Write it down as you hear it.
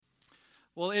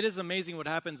Well, it is amazing what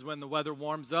happens when the weather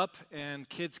warms up and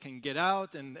kids can get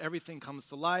out and everything comes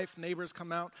to life, neighbors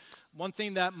come out. One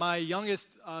thing that my youngest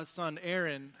son,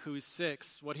 Aaron, who's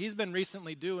 6, what he's been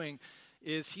recently doing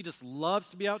is he just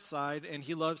loves to be outside and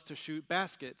he loves to shoot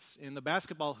baskets in the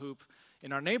basketball hoop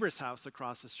in our neighbor's house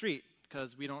across the street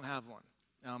because we don't have one.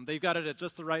 They've got it at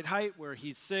just the right height where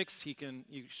he's 6,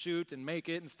 you shoot and make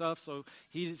it and stuff, so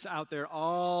he's out there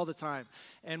all the time.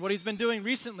 And what he's been doing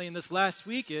recently in this last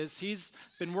week is he's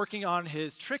been working on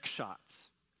his trick shots.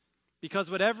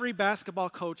 Because what every basketball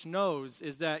coach knows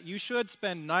is that you should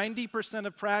spend 90%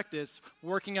 of practice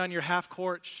working on your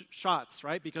half-court shots,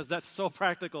 right? Because that's so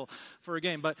practical for a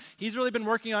game. But he's really been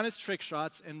working on his trick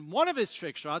shots, and one of his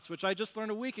trick shots, which I just learned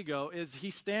a week ago, is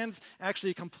he stands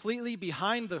actually completely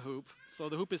behind the hoop. So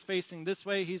the hoop is facing this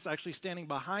way, he's actually standing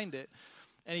behind it,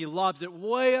 and he lobs it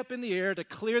way up in the air to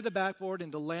clear the backboard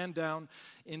and to land down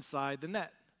inside the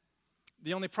net.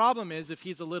 The only problem is if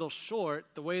he's a little short,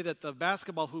 the way that the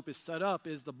basketball hoop is set up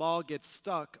is the ball gets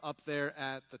stuck up there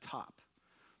at the top.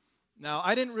 Now,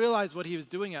 I didn't realize what he was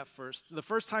doing at first. The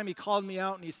first time he called me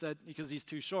out and he said, because he's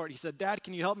too short, he said, "Dad,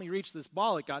 can you help me reach this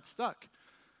ball? It got stuck."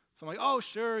 So I'm like, "Oh,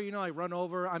 sure." I run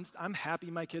over. I'm happy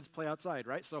my kids play outside,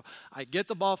 right? So I get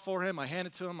the ball for him. I hand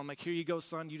it to him. I'm like, "Here you go,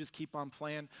 son. You just keep on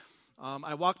playing."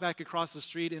 I walk back across the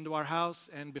street into our house,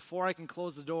 and before I can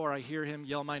close the door, I hear him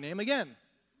yell my name again.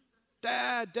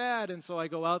 "Dad, Dad." And so I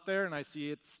go out there and I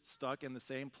see it's stuck in the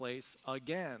same place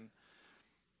again.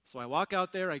 So I walk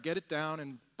out there, I get it down,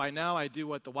 and by now I do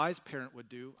what the wise parent would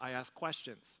do. I ask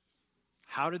questions.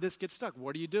 "How did this get stuck?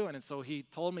 What are you doing?" And so he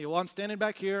told me, "Well, I'm standing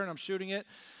back here and I'm shooting it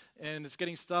and it's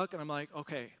getting stuck." And I'm like,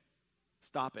 "Okay,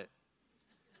 stop it.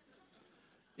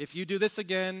 If you do this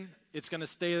again, it's going to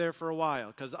stay there for a while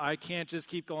because I can't just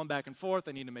keep going back and forth.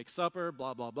 I need to make supper,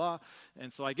 blah, blah, blah."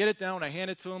 And so I get it down, I hand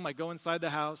it to him, I go inside the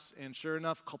house, and sure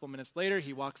enough, a couple minutes later,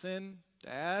 he walks in.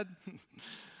 "Dad,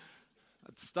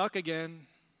 it's stuck again."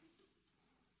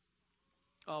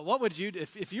 What would you do?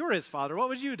 If you were his father, what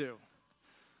would you do?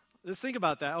 Just think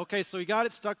about that. Okay, so he got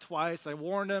it stuck twice. I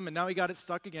warned him, and now he got it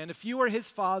stuck again. If you were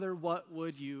his father, what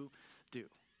would you do?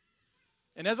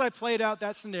 And as I played out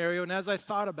that scenario and as I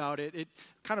thought about it, it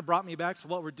kind of brought me back to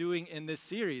what we're doing in this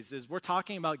series, is we're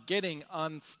talking about getting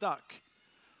unstuck.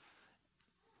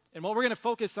 And what we're going to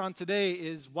focus on today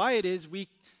is why it is we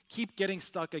keep getting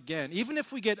stuck again. Even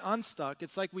if we get unstuck,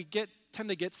 it's like we tend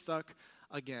to get stuck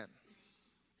again.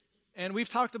 And we've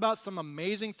talked about some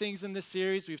amazing things in this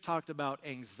series. We've talked about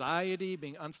anxiety,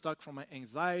 being unstuck from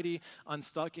anxiety,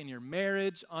 unstuck in your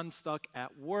marriage, unstuck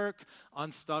at work,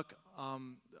 unstuck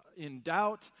in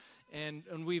doubt, and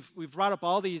we've brought up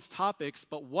all these topics,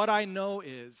 but what I know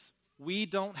is we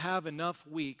don't have enough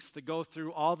weeks to go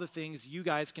through all the things you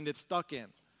guys can get stuck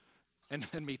in,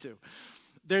 and me too.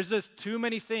 There's just too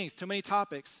many things, too many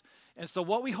topics, and so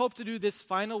what we hope to do this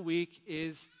final week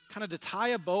is kind of to tie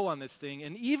a bow on this thing,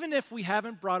 and even if we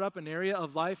haven't brought up an area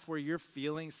of life where you're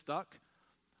feeling stuck,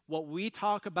 what we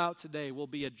talk about today will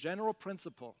be a general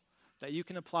principle that you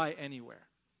can apply anywhere.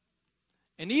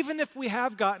 And even if we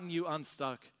have gotten you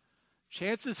unstuck,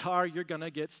 chances are you're going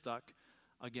to get stuck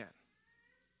again.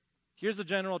 Here's the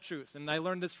general truth, and I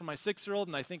learned this from my 6-year-old,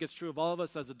 and I think it's true of all of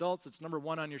us as adults. It's number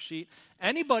 1 on your sheet.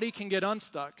 Anybody can get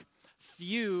unstuck.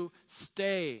 Few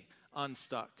stay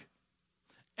unstuck.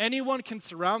 Anyone can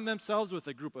surround themselves with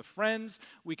a group of friends.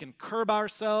 We can curb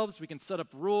ourselves. We can set up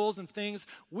rules and things.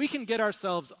 We can get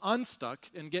ourselves unstuck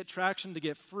and get traction to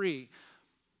get free.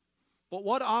 But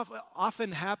what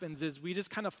often happens is we just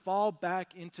kind of fall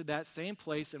back into that same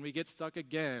place and we get stuck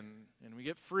again. And we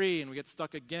get free and we get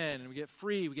stuck again. And we get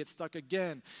free, we get stuck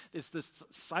again. It's this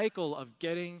cycle of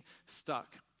getting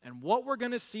stuck. And what we're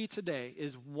going to see today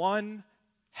is one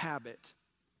habit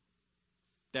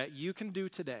that you can do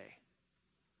today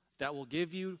that will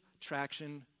give you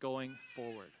traction going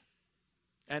forward.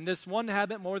 And this one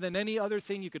habit, more than any other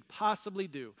thing you could possibly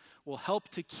do, will help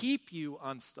to keep you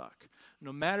unstuck,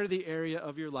 no matter the area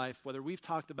of your life, whether we've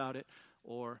talked about it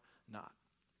or not.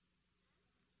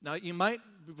 Now, you might,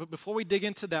 before we dig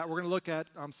into that, we're going to look at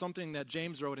something that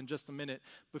James wrote in just a minute.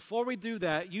 Before we do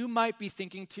that, you might be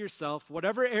thinking to yourself,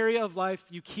 whatever area of life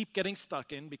you keep getting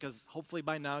stuck in, because hopefully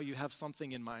by now you have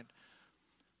something in mind,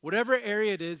 whatever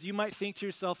area it is, you might think to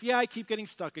yourself, yeah, I keep getting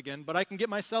stuck again, but I can get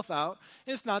myself out,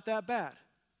 and it's not that bad.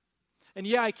 And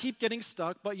yeah, I keep getting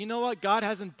stuck, but you know what? God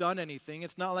hasn't done anything.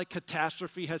 It's not like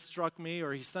catastrophe has struck me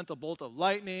or he sent a bolt of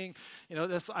lightning.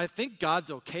 I think God's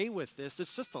okay with this.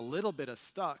 It's just a little bit of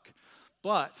stuck.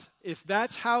 But if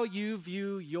that's how you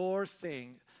view your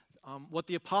thing, what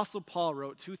the Apostle Paul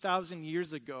wrote 2,000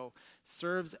 years ago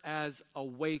serves as a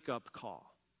wake-up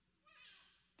call.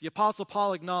 The Apostle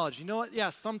Paul acknowledged, you know what? Yeah,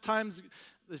 sometimes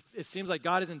it seems like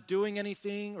God isn't doing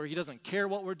anything, or he doesn't care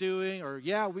what we're doing, or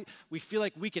we feel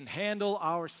like we can handle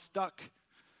our stuck.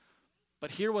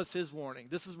 But here was his warning.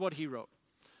 This is what he wrote.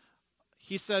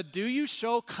 He said, do you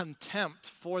show contempt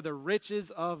for the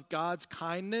riches of God's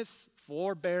kindness,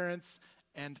 forbearance,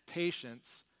 and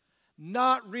patience,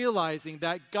 not realizing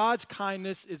that God's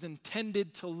kindness is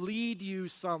intended to lead you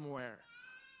somewhere?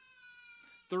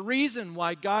 The reason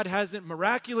why God hasn't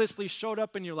miraculously showed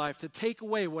up in your life to take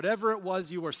away whatever it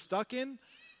was you were stuck in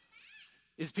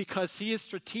is because he is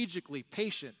strategically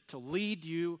patient to lead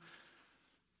you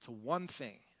to one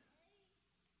thing.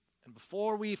 And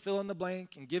before we fill in the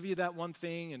blank and give you that one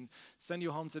thing and send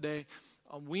you home today,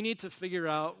 we need to figure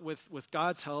out, with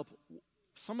God's help,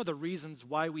 some of the reasons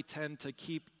why we tend to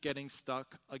keep getting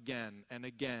stuck again and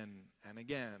again and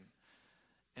again.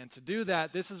 And to do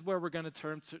that, this is where we're going to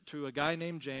turn to a guy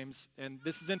named James. And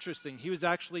this is interesting. He was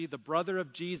actually the brother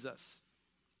of Jesus.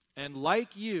 And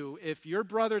like you, if your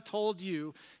brother told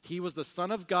you he was the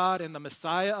Son of God and the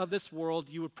Messiah of this world,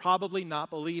 you would probably not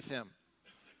believe him.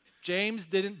 James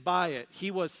didn't buy it.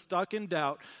 He was stuck in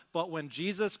doubt. But when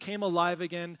Jesus came alive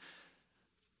again,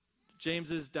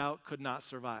 James's doubt could not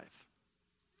survive.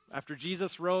 After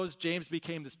Jesus rose, James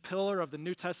became this pillar of the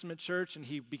New Testament church, and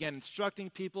he began instructing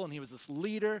people, and he was this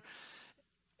leader.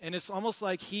 And it's almost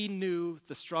like he knew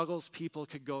the struggles people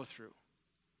could go through.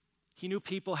 He knew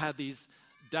people had these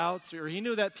doubts, or he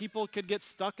knew that people could get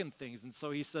stuck in things. And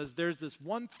so he says, there's this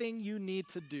one thing you need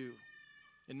to do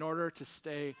in order to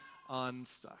stay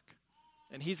unstuck.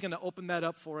 And he's going to open that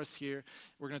up for us here.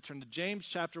 We're going to turn to James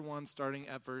chapter 1, starting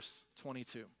at verse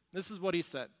 22. This is what he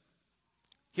said.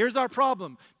 Here's our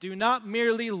problem. Do not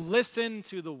merely listen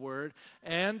to the word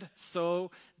and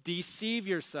so deceive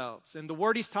yourselves. And the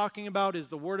word he's talking about is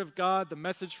the word of God, the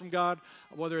message from God,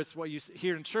 whether it's what you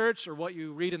hear in church or what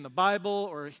you read in the Bible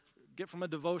or get from a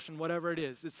devotion, whatever it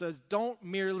is. It says don't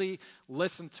merely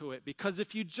listen to it, because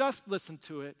if you just listen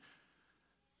to it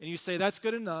and you say that's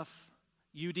good enough,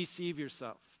 you deceive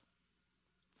yourself.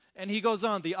 And he goes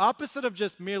on, the opposite of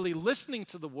just merely listening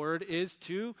to the word is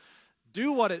to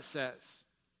do what it says.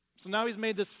 So now he's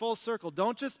made this full circle.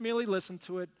 Don't just merely listen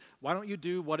to it. Why don't you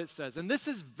do what it says? And this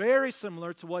is very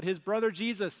similar to what his brother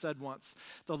Jesus said once.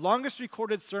 The longest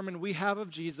recorded sermon we have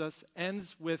of Jesus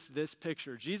ends with this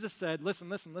picture. Jesus said,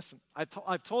 listen.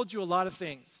 I've told you a lot of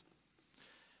things.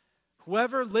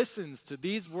 Whoever listens to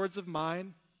these words of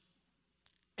mine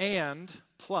and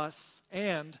puts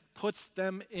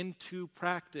them into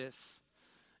practice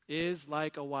is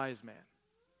like a wise man.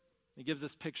 He gives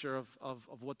this picture of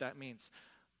what that means.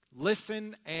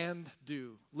 Listen and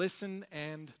do. Listen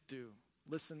and do.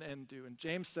 Listen and do. And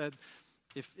James said,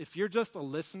 if you're just a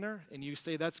listener and you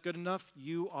say that's good enough,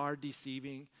 you are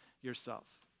deceiving yourself.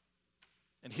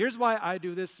 And here's why I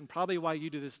do this, and probably why you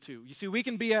do this too. You see, we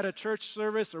can be at a church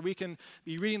service, or we can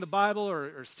be reading the Bible,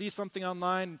 or see something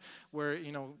online where,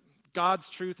 God's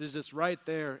truth is just right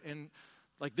there. And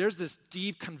there's this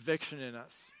deep conviction in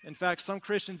us. In fact, some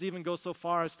Christians even go so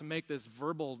far as to make this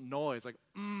verbal noise, like,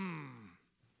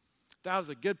 that was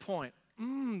a good point.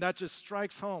 That just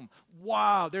strikes home.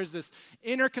 Wow, there's this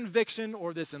inner conviction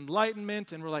or this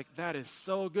enlightenment, and we're like, that is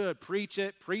so good. Preach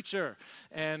it, preacher.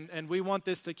 And we want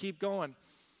this to keep going.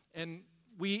 And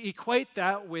we equate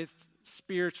that with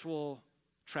spiritual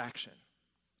traction.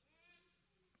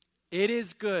 It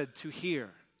is good to hear,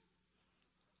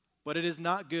 but it is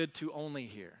not good to only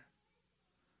hear.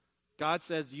 God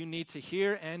says you need to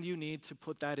hear and you need to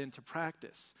put that into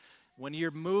practice. When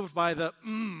you're moved by the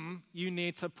you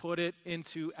need to put it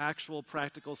into actual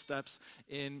practical steps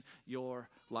in your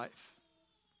life.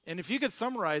 And if you could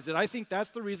summarize it, I think that's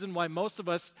the reason why most of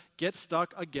us get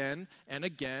stuck again and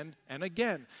again and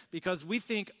again. Because we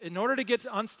think in order to get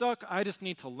unstuck, I just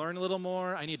need to learn a little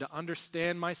more. I need to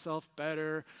understand myself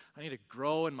better. I need to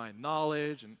grow in my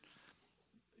knowledge. And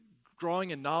growing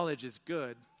in knowledge is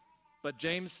good. But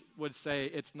James would say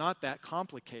it's not that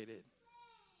complicated.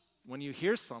 When you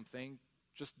hear something,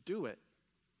 just do it.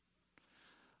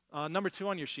 Number 2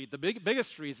 on your sheet, the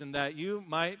biggest reason that you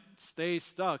might stay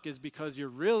stuck is because you're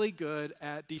really good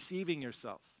at deceiving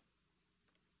yourself.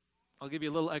 I'll give you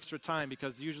a little extra time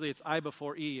because usually it's I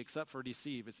before E, except for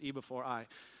deceive. It's E before I.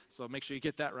 So make sure you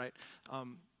get that right.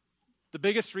 The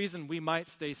biggest reason we might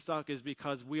stay stuck is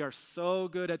because we are so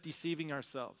good at deceiving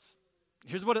ourselves.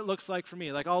 Here's what it looks like for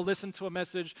me. I'll listen to a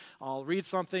message, I'll read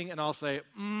something, and I'll say,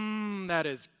 that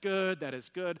is good,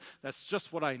 that's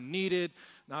just what I needed.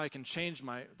 Now I can change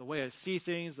the way I see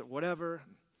things or whatever.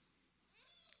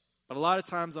 But a lot of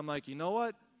times I'm like, you know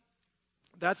what?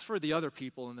 That's for the other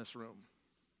people in this room.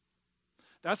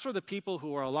 That's for the people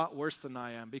who are a lot worse than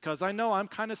I am, because I know I'm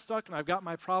kind of stuck and I've got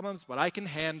my problems, but I can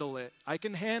handle it. I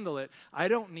can handle it. I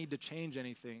don't need to change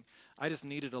anything. I just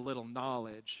needed a little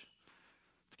knowledge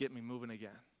to get me moving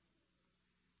again.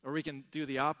 Or we can do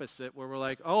the opposite, where we're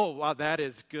like, oh, wow, that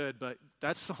is good, but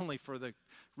that's only for the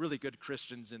really good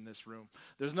Christians in this room.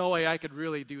 There's no way I could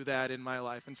really do that in my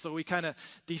life. And so we kind of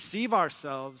deceive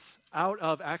ourselves out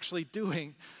of actually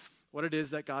doing what it is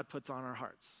that God puts on our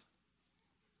hearts.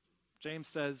 James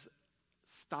says,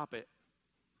 stop it.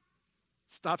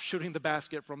 Stop shooting the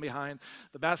basket from behind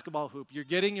the basketball hoop. You're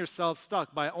getting yourself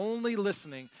stuck by only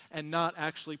listening and not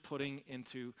actually putting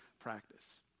into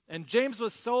practice. And James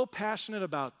was so passionate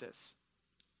about this.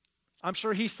 I'm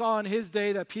sure he saw in his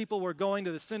day that people were going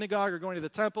to the synagogue or going to the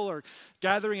temple or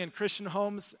gathering in Christian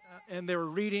homes, and they were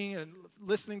reading and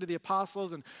listening to the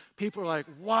apostles, and people were like,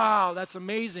 wow, that's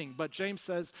amazing. But James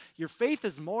says, your faith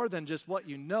is more than just what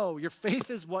you know. Your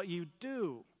faith is what you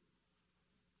do.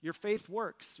 Your faith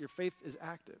works. Your faith is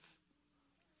active.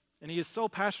 And he is so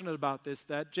passionate about this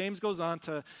that James goes on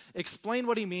to explain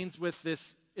what he means with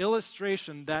this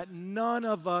illustration that none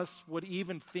of us would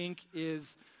even think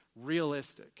is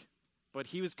realistic. But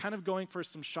he was kind of going for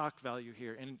some shock value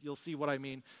here, and you'll see what I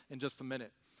mean in just a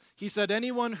minute. He said,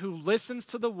 anyone who listens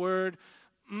to the word,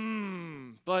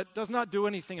 but does not do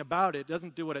anything about it,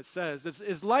 doesn't do what it says,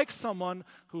 is like someone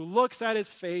who looks at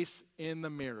his face in the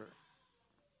mirror.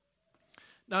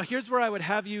 Now, here's where I would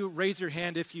have you raise your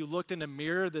hand if you looked in a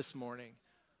mirror this morning.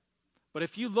 But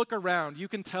if you look around, you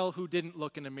can tell who didn't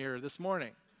look in a mirror this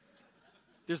morning.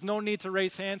 There's no need to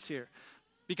raise hands here.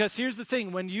 Because here's the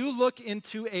thing, when you look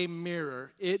into a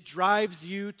mirror, it drives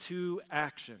you to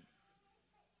action.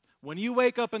 When you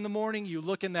wake up in the morning, you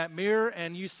look in that mirror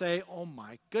and you say, oh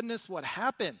my goodness, what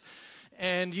happened?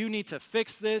 And you need to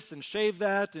fix this and shave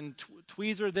that and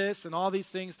tweezer this and all these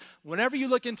things. Whenever you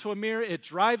look into a mirror, it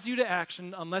drives you to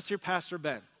action unless you're Pastor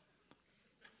Ben.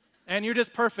 And you're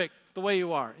just perfect the way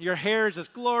you are. Your hair is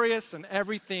just glorious and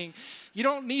everything. You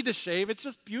don't need to shave. It's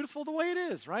just beautiful the way it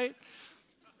is, right?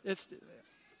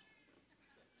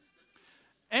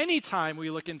 Anytime we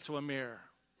look into a mirror,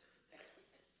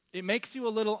 it makes you a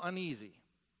little uneasy.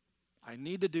 I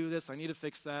need to do this. I need to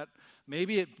fix that.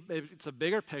 Maybe it's a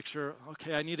bigger picture.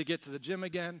 Okay, I need to get to the gym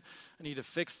again. I need to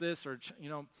fix this. Or,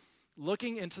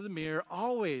 looking into the mirror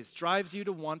always drives you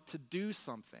to want to do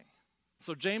something.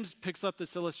 So James picks up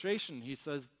this illustration. He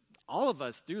says, all of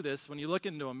us do this. When you look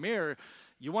into a mirror,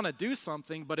 you want to do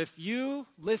something. But if you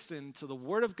listen to the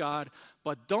Word of God,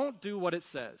 but don't do what it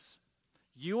says,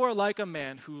 you are like a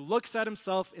man who looks at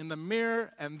himself in the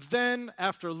mirror and then,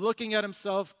 after looking at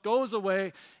himself, goes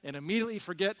away and immediately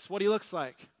forgets what he looks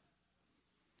like.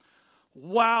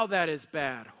 Wow, that is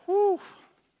bad. Whew.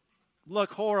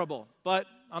 Look horrible, but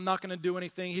I'm not going to do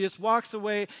anything. He just walks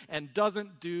away and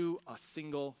doesn't do a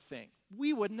single thing.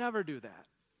 We would never do that.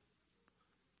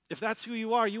 If that's who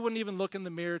you are, you wouldn't even look in the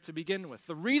mirror to begin with.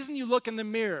 The reason you look in the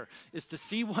mirror is to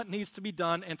see what needs to be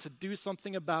done and to do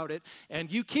something about it.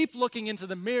 And you keep looking into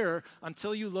the mirror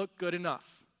until you look good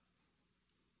enough.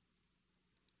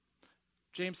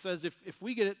 James says if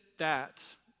we get that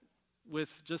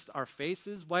with just our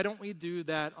faces, why don't we do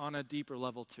that on a deeper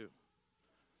level too?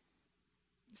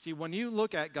 See, when you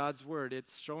look at God's word,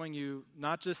 it's showing you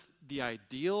not just the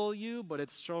ideal you, but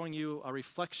it's showing you a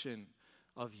reflection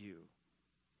of you.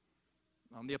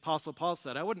 The Apostle Paul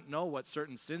said, I wouldn't know what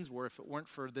certain sins were if it weren't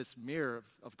for this mirror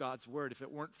of God's word, if it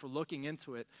weren't for looking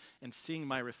into it and seeing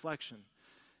my reflection.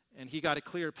 And he got a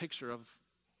clear picture of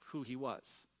who he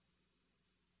was.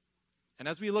 And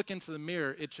as we look into the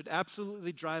mirror, it should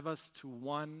absolutely drive us to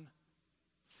one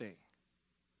thing,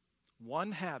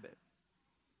 one habit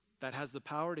that has the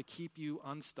power to keep you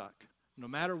unstuck, no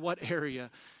matter what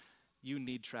area you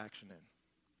need traction in.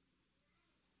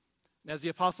 And as the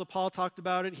Apostle Paul talked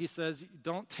about it, he says,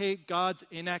 don't take God's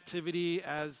inactivity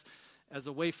as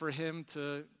a way for him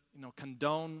to,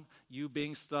 condone you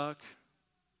being stuck.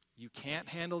 You can't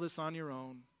handle this on your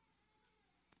own.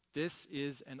 This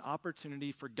is an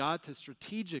opportunity for God to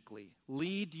strategically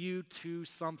lead you to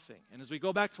something. And as we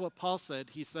go back to what Paul said,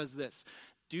 he says this,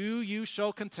 do you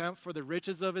show contempt for the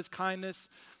riches of his kindness,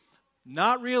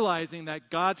 not realizing that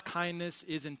God's kindness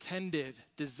is intended,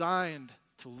 designed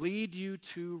to lead you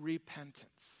to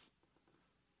repentance?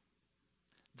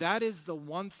 That is the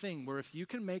one thing where if you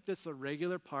can make this a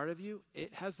regular part of you,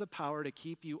 it has the power to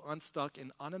keep you unstuck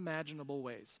in unimaginable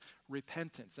ways.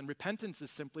 Repentance. And repentance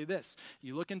is simply this.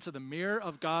 You look into the mirror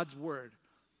of God's word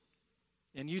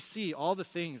and you see all the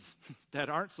things that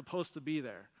aren't supposed to be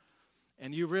there.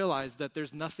 And you realize that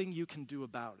there's nothing you can do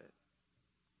about it.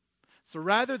 So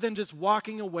rather than just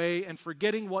walking away and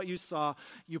forgetting what you saw,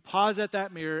 you pause at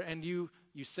that mirror and you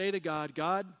say to God,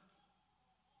 God,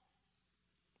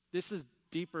 this is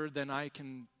deeper than I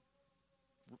can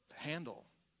handle.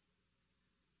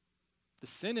 The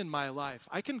sin in my life,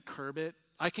 I can curb it.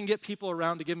 I can get people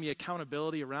around to give me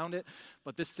accountability around it.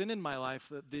 But the sin in my life,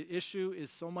 the issue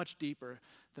is so much deeper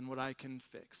than what I can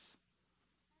fix.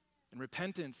 And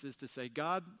repentance is to say,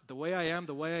 God, the way I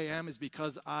am is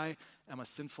because I am a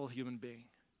sinful human being.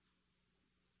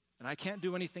 And I can't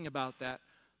do anything about that,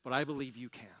 but I believe you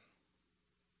can.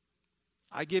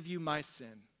 I give you my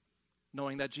sin,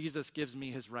 knowing that Jesus gives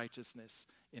me his righteousness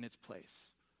in its place.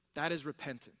 That is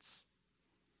repentance.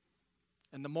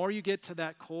 And the more you get to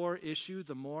that core issue,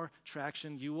 the more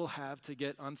traction you will have to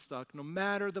get unstuck, no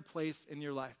matter the place in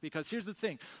your life. Because here's the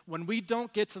thing, when we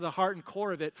don't get to the heart and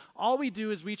core of it, all we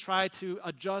do is we try to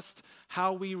adjust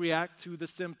how we react to the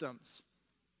symptoms.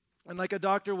 And like a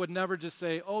doctor would never just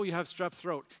say, oh, you have strep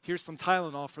throat, here's some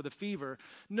Tylenol for the fever.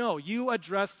 No, you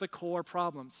address the core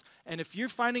problems. And if you're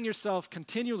finding yourself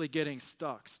continually getting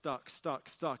stuck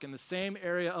in the same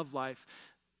area of life,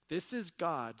 this is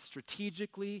God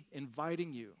strategically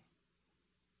inviting you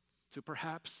to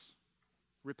perhaps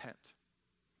repent.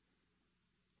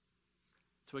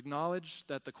 To acknowledge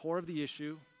that the core of the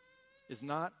issue is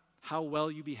not how well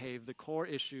you behave. The core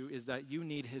issue is that you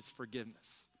need his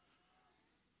forgiveness.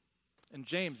 And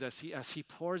James, as he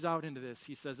pours out into this,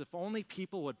 he says, if only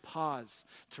people would pause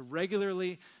to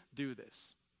regularly do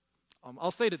this.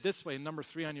 I'll say it this way, number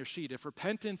 3 on your sheet. If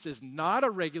repentance is not a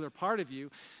regular part of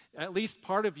you, at least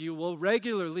part of you will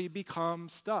regularly become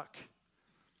stuck.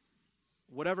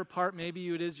 Whatever part maybe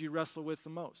it is you wrestle with the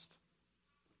most.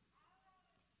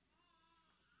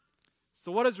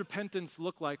 So what does repentance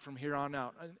look like from here on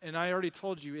out? And I already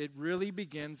told you, it really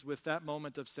begins with that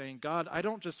moment of saying, God, I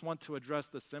don't just want to address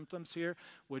the symptoms here.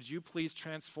 Would you please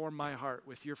transform my heart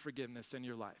with your forgiveness in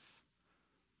your life?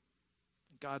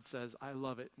 God says, I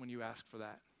love it when you ask for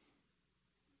that.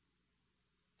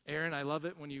 Aaron, I love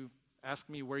it when you ask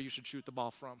me where you should shoot the ball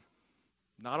from.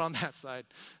 Not on that side,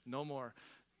 no more.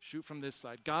 Shoot from this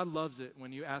side. God loves it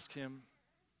when you ask him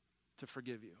to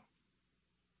forgive you.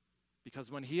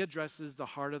 Because when he addresses the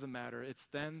heart of the matter, it's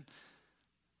then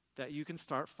that you can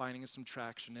start finding some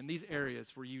traction in these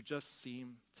areas where you just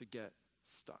seem to get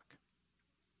stuck.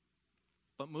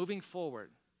 But moving forward,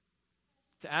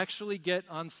 to actually get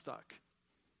unstuck,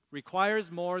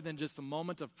 requires more than just a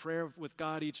moment of prayer with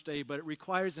God each day, but it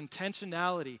requires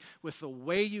intentionality with the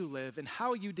way you live and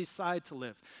how you decide to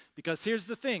live. Because here's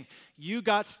the thing, you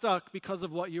got stuck because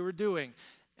of what you were doing.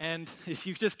 And if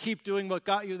you just keep doing what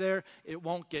got you there, it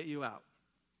won't get you out.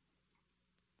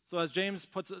 So as James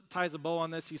ties a bow on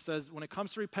this, he says, when it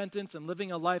comes to repentance and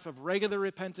living a life of regular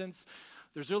repentance,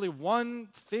 there's really one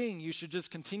thing you should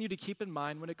just continue to keep in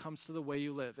mind when it comes to the way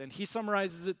you live. And he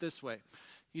summarizes it this way.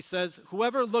 He says,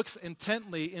 whoever looks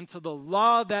intently into the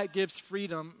law that gives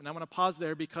freedom, and I'm going to pause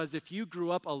there because if you grew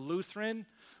up a Lutheran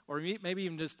or maybe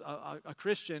even just a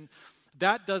Christian,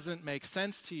 that doesn't make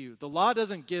sense to you. The law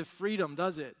doesn't give freedom,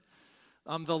 does it?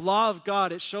 The law of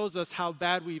God, it shows us how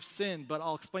bad we've sinned, but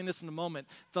I'll explain this in a moment.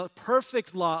 The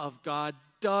perfect law of God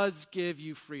does give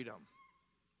you freedom.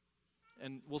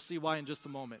 And we'll see why in just a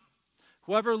moment.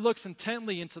 Whoever looks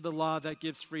intently into the law that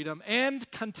gives freedom and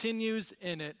continues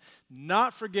in it,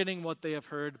 not forgetting what they have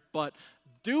heard, but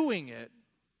doing it,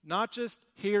 not just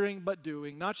hearing but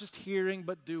doing, not just hearing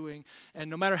but doing, and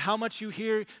no matter how much you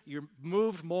hear, you're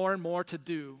moved more and more to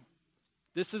do.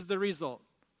 This is the result.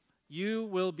 He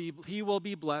will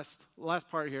be blessed, last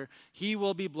part here, he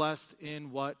will be blessed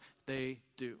in what they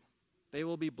do. They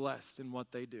will be blessed in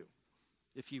what they do.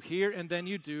 If you hear and then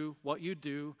you do, what you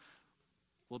do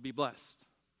will be blessed.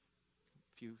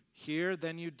 If you hear,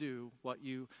 then you do, what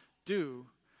you do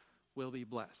will be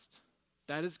blessed.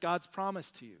 That is God's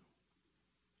promise to you.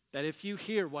 That if you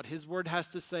hear what his word has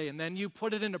to say and then you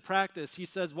put it into practice, he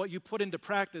says what you put into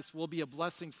practice will be a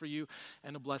blessing for you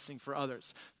and a blessing for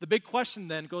others. The big question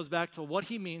then goes back to what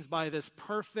he means by this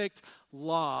perfect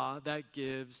law that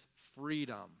gives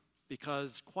freedom.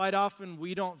 Because quite often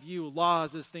we don't view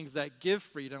laws as things that give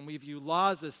freedom. We view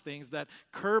laws as things that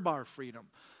curb our freedom.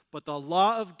 But the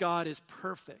law of God is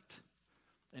perfect.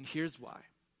 And here's why.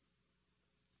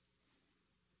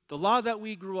 The law that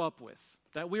we grew up with,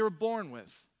 that we were born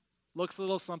with, looks a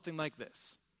little something like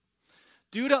this.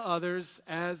 Do to others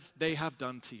as they have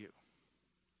done to you.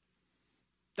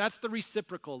 That's the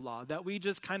reciprocal law that we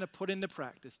just kind of put into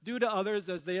practice. Do to others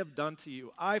as they have done to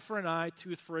you. Eye for an eye,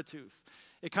 tooth for a tooth.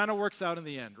 It kind of works out in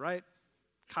the end, right?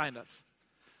 Kind of.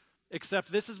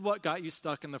 Except this is what got you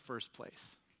stuck in the first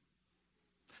place.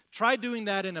 Try doing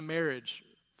that in a marriage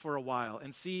for a while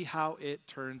and see how it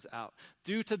turns out.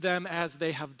 Do to them as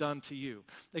they have done to you.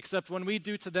 Except when we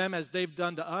do to them as they've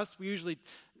done to us, we usually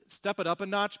step it up a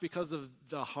notch because of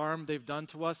the harm they've done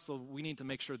to us. So we need to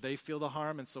make sure they feel the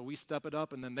harm. And so we step it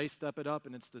up and then they step it up,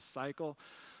 and it's this cycle.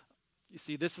 You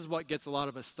see, this is what gets a lot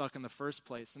of us stuck in the first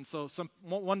place. And so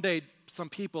one day, some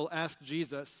people asked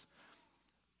Jesus,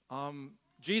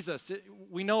 Jesus,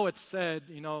 we know it's said,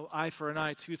 eye for an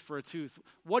eye, tooth for a tooth.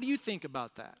 What do you think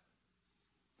about that?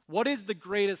 What is the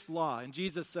greatest law? And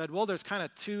Jesus said, well, there's kind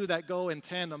of two that go in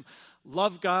tandem.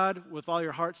 Love God with all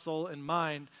your heart, soul, and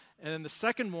mind. And then the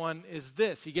second one is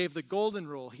this. He gave the golden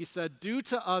rule. He said, do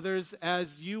to others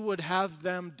as you would have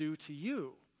them do to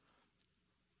you.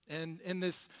 And in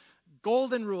this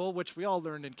golden rule, which we all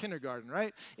learned in kindergarten,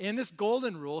 right? In this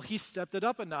golden rule, he stepped it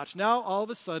up a notch. Now, all of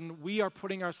a sudden, we are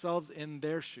putting ourselves in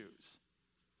their shoes.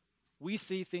 We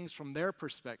see things from their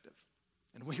perspective,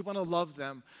 and we want to love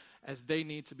them as they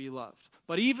need to be loved.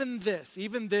 But even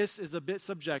this is a bit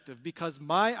subjective, because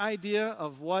my idea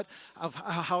of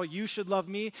how you should love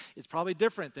me is probably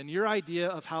different than your idea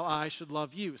of how I should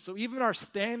love you. So even our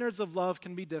standards of love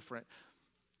can be different.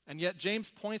 And yet James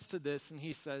points to this and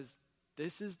he says,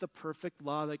 this is the perfect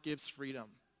law that gives freedom,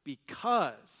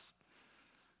 because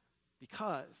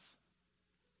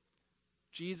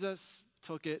Jesus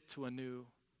took it to a new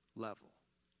level.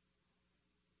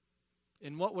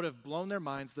 In what would have blown their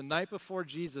minds, the night before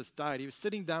Jesus died, he was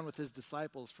sitting down with his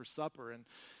disciples for supper, and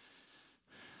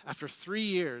after 3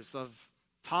 years of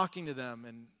talking to them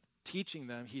and teaching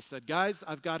them, he said, guys,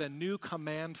 I've got a new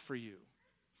command for you.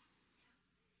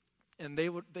 And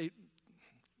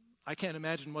I can't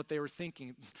imagine what they were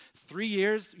thinking. 3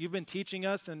 years, you've been teaching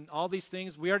us and all these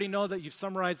things. We already know that you've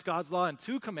summarized God's law in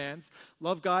 2 commands,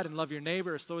 love God and love your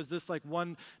neighbor. So is this like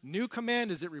one new command?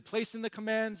 Is it replacing the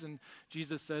commands? And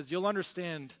Jesus says, you'll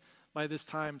understand by this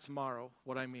time tomorrow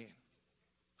what I mean.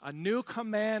 A new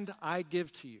command I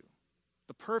give to you.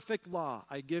 The perfect law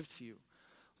I give to you.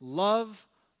 Love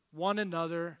one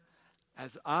another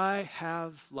as I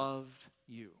have loved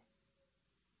you.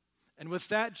 And with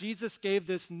that, Jesus gave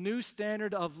this new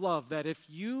standard of love that if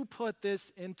you put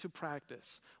this into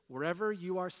practice, wherever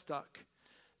you are stuck,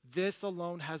 this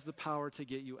alone has the power to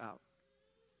get you out.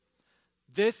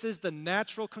 This is the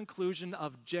natural conclusion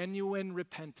of genuine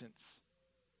repentance.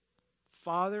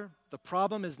 Father, the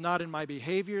problem is not in my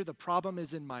behavior, the problem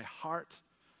is in my heart.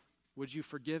 Would you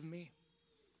forgive me?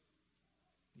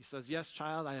 He says, yes,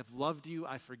 child, I have loved you,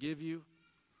 I forgive you.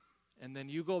 And then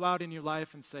you go out in your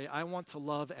life and say, I want to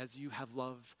love as you have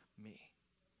loved me.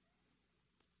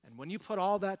 And when you put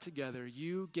all that together,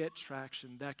 you get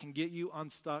traction that can get you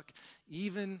unstuck,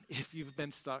 even if you've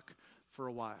been stuck for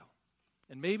a while.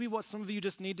 And maybe what some of you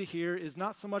just need to hear is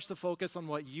not so much the focus on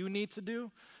what you need to do,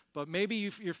 but maybe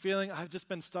you're feeling, I've just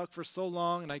been stuck for so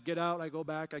long, and I get out, I go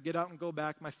back, I get out and go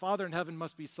back. My Father in heaven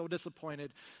must be so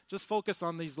disappointed. Just focus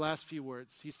on these last few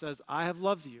words. He says, I have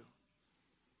loved you.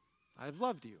 I have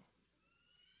loved you.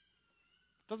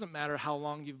 Doesn't matter how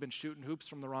long you've been shooting hoops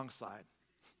from the wrong side.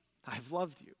 I've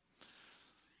loved you.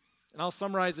 And I'll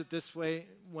summarize it this way.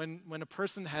 When a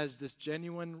person has this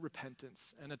genuine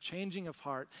repentance and a changing of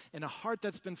heart and a heart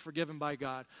that's been forgiven by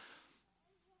God,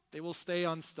 they will stay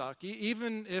unstuck,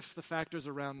 even if the factors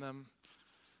around them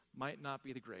might not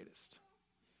be the greatest.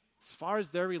 As far as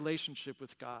their relationship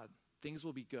with God, things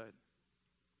will be good.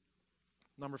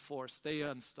 Number 4, stay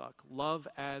unstuck. Love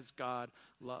as God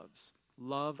loves.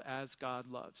 Love as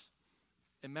God loves.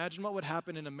 Imagine what would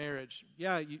happen in a marriage.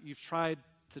 Yeah, you've tried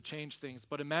to change things,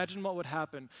 but imagine what would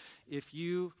happen if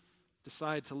you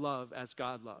decide to love as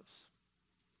God loves.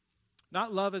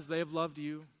 Not love as they have loved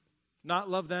you, not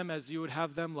love them as you would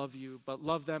have them love you, but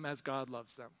love them as God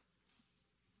loves them.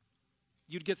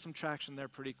 You'd get some traction there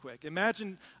pretty quick.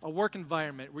 Imagine a work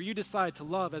environment where you decide to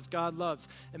love as God loves.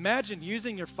 Imagine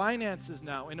using your finances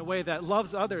now in a way that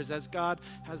loves others as God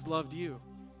has loved you.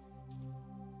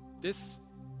 This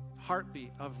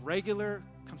heartbeat of regular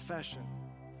confession,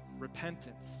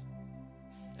 repentance,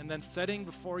 and then setting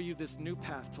before you this new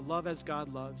path to love as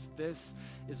God loves, this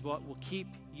is what will keep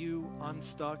you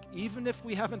unstuck, even if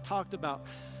we haven't talked about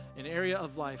an area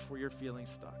of life where you're feeling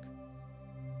stuck.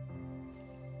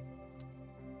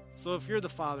 So if you're the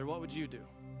father, what would you do?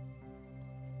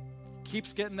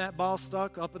 Keeps getting that ball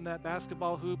stuck up in that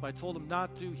basketball hoop. I told him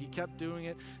not to. He kept doing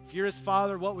it. If you're his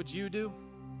father, what would you do?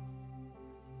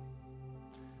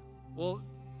 Well,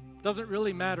 it doesn't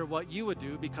really matter what you would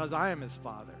do because I am his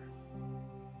father.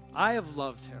 I have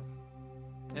loved him.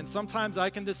 And sometimes I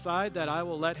can decide that I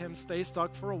will let him stay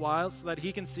stuck for a while so that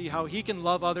he can see how he can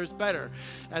love others better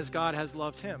as God has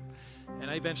loved him.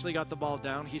 And I eventually got the ball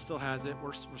down. He still has it.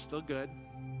 We're still good.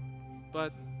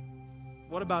 But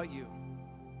What about you?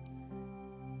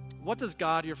 What does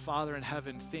God, your Father in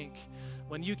heaven, think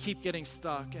when you keep getting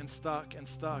stuck and stuck and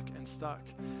stuck and stuck?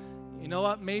 You know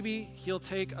what? Maybe he'll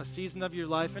take a season of your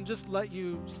life and just let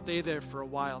you stay there for a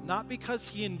while. Not because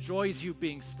he enjoys you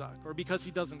being stuck or because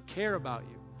he doesn't care about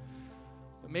you.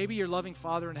 But maybe your loving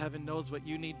Father in heaven knows what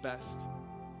you need best.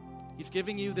 He's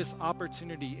giving you this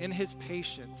opportunity in his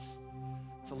patience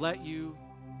to let you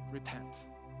repent,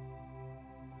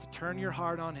 to turn your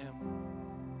heart on him,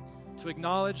 to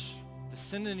acknowledge the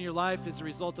sin in your life is a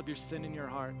result of your sin in your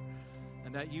heart,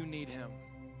 and that you need him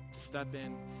to step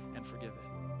in and forgive it.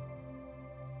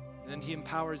 And then he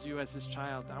empowers you as his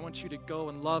child. I want you to go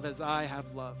and love as I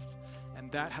have loved, and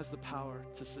that has the power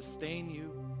to sustain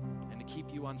you and to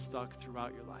keep you unstuck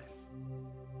throughout your life.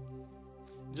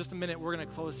 In just a minute, we're going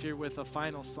to close here with a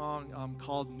final song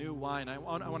called New Wine. I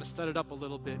want to set it up a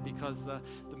little bit because the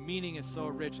meaning is so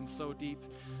rich and so deep.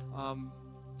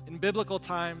 In biblical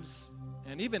times,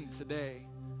 and even today,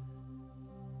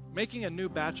 making a new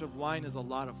batch of wine is a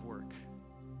lot of work.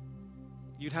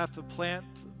 You'd have to plant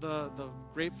the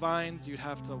grapevines, you'd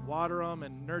have to water them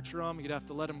and nurture them, you'd have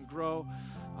to let them grow,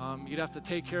 you'd have to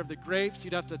take care of the grapes,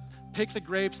 you'd have to pick the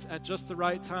grapes at just the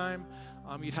right time,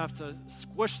 you'd have to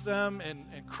squish them and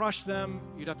crush them,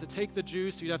 you'd have to take the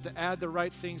juice, you'd have to add the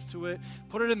right things to it,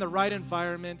 put it in the right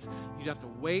environment, you'd have to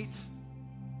wait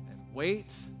and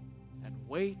wait and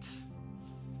wait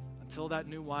until that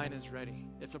new wine is ready.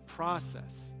 It's a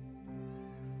process.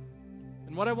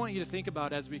 And what I want you to think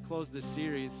about as we close this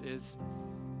series is,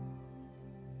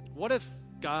 what if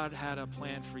God had a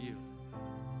plan for you?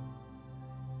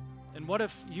 And what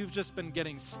if you've just been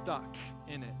getting stuck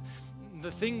in it?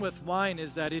 The thing with wine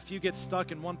is that if you get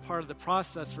stuck in one part of the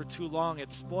process for too long,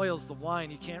 it spoils the wine.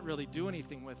 You can't really do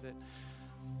anything with it.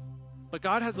 But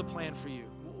God has a plan for you.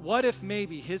 What if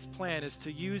maybe his plan is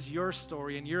to use your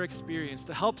story and your experience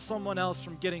to help someone else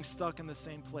from getting stuck in the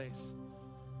same place?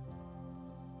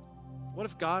 What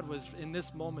if God was in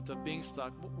this moment of being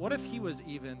stuck? What if he was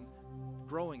even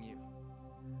growing you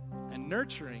and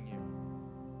nurturing you?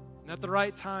 And at the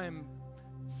right time,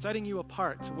 setting you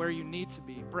apart to where you need to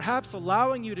be. Perhaps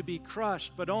allowing you to be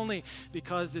crushed, but only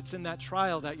because it's in that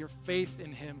trial that your faith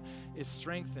in him is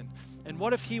strengthened. And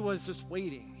what if he was just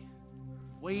waiting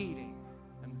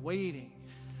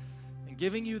and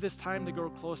giving you this time to grow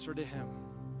closer to him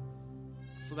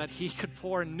so that he could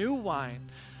pour new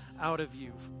wine out of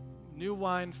you, new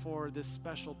wine for this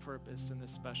special purpose and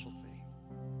this special thing.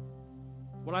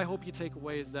 What I hope you take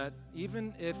away is that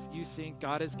even if you think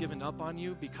God has given up on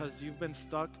you because you've been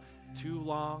stuck too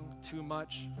long, too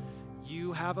much,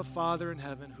 you have a Father in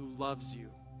heaven who loves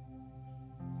you.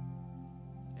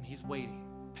 And he's waiting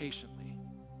patiently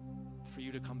for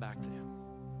you to come back to him.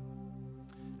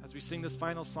 As we sing this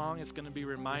final song, it's going to be a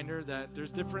reminder that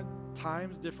there's different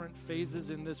times, different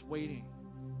phases in this waiting.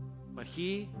 But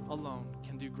he alone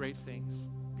can do great things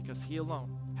because he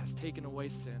alone has taken away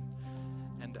sin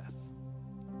and death.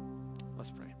 Let's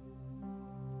pray.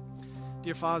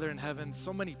 Dear Father in heaven,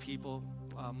 so many people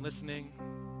listening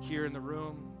here in the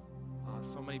room,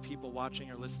 so many people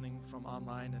watching or listening from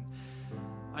online. And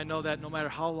I know that no matter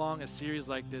how long a series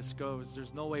like this goes,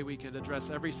 there's no way we could address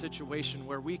every situation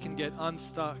where we can get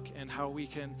unstuck and how we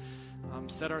can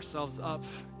set ourselves up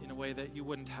in a way that you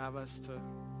wouldn't have us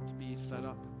to be set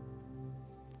up.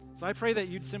 So I pray that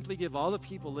you'd simply give all the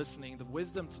people listening the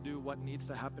wisdom to do what needs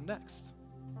to happen next.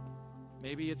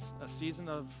 Maybe it's a season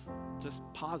of just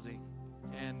pausing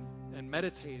and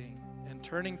meditating and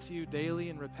turning to you daily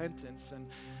in repentance and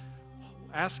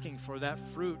asking for that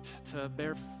fruit to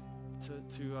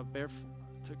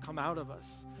come out of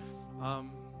us.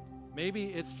 Maybe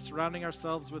it's surrounding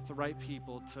ourselves with the right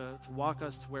people to walk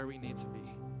us to where we need to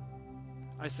be.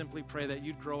 I simply pray that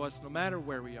you'd grow us no matter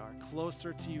where we are,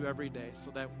 closer to you every day so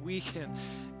that we can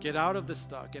get out of the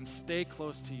stuck and stay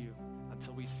close to you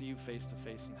until we see you face to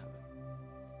face in heaven.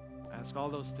 I ask all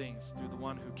those things through the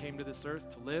one who came to this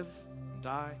earth to live and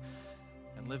die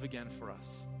and live again for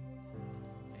us.